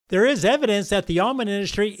There is evidence that the almond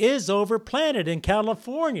industry is overplanted in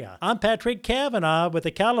California. I'm Patrick Cavanaugh with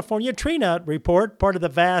the California Tree Nut Report, part of the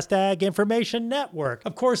Vast Ag Information Network.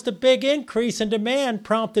 Of course, the big increase in demand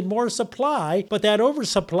prompted more supply, but that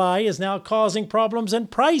oversupply is now causing problems in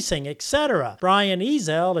pricing, etc. Brian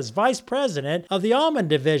Ezel is vice president of the almond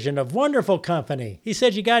division of Wonderful Company. He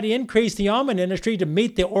said you got to increase the almond industry to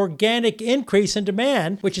meet the organic increase in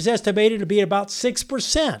demand, which is estimated to be about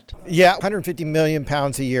 6%. Yeah, 150 million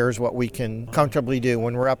pounds a year is what we can comfortably do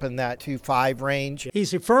when we're up in that 2.5 range.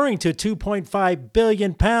 He's referring to 2.5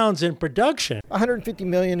 billion pounds in production. 150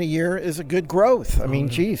 million a year is a good growth. I mean,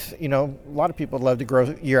 geez, a lot of people love to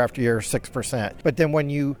grow year after year 6%. But then when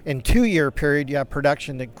you, in 2-year period, you have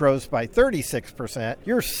production that grows by 36%,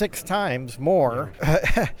 you're 6 times more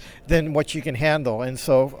than what you can handle. And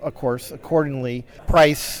so, of course, accordingly,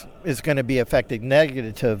 price is going to be affected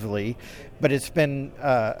negatively, but it's been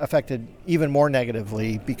affected even more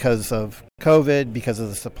negatively because of COVID, because of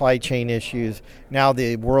the supply chain issues, now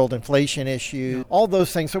the world inflation issue, all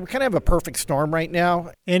those things. So we kind of have a perfect storm right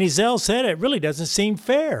now. And Ezel said it really doesn't seem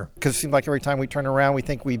fair. Because it seems like every time we turn around, we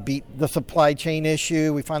think we beat the supply chain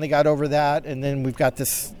issue. We finally got over that. And then we've got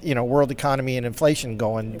this, world economy and inflation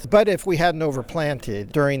going. But if we hadn't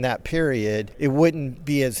overplanted during that period, it wouldn't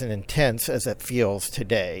be as intense as it feels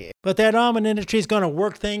today. But that almond industry is going to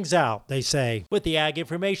work things out, they say. With the Ag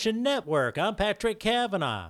Information Network, I'm Patrick Cavanaugh.